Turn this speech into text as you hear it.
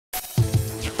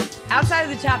Outside of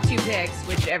the top two picks,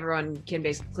 which everyone can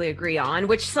basically agree on,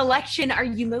 which selection are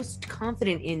you most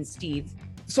confident in, Steve?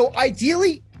 So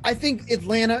ideally, I think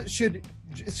Atlanta should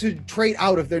trade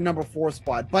out of their number 4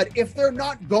 spot. But if they're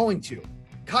not going to,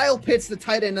 Kyle Pitts, the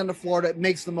tight end under Florida,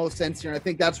 makes the most sense here. And I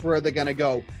think that's where they're going to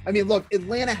go. I mean, look,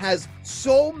 Atlanta has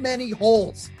so many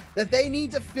holes that they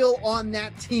need to fill on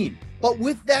that team. But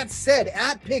with that said,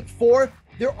 at pick 4,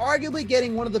 they're arguably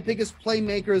getting one of the biggest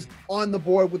playmakers on the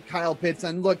board with Kyle Pitts.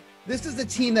 And look, this is a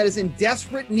team that is in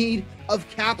desperate need of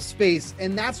cap space,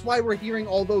 and that's why we're hearing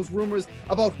all those rumors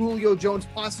about Julio Jones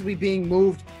possibly being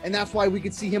moved, and that's why we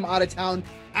could see him out of town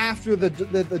after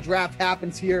the draft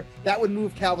happens here. That would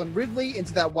move Calvin Ridley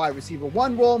into that wide receiver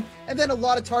 1 role, and then a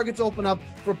lot of targets open up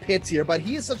for Pitts here. But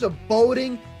he is such a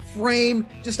boding frame,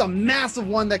 just a massive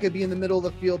one that could be in the middle of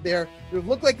the field there. It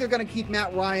looked like they're going to keep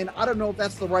Matt Ryan. I don't know if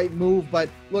that's the right move, but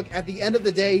look, at the end of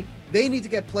the day, they need to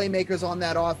get playmakers on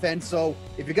that offense. So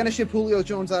if you're going to ship Julio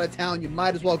Jones out of town, you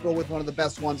might as well go with one of the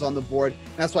best ones on the board.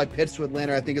 That's why Pitts to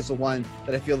Atlanta, I think, is the one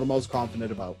that I feel the most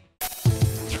confident about.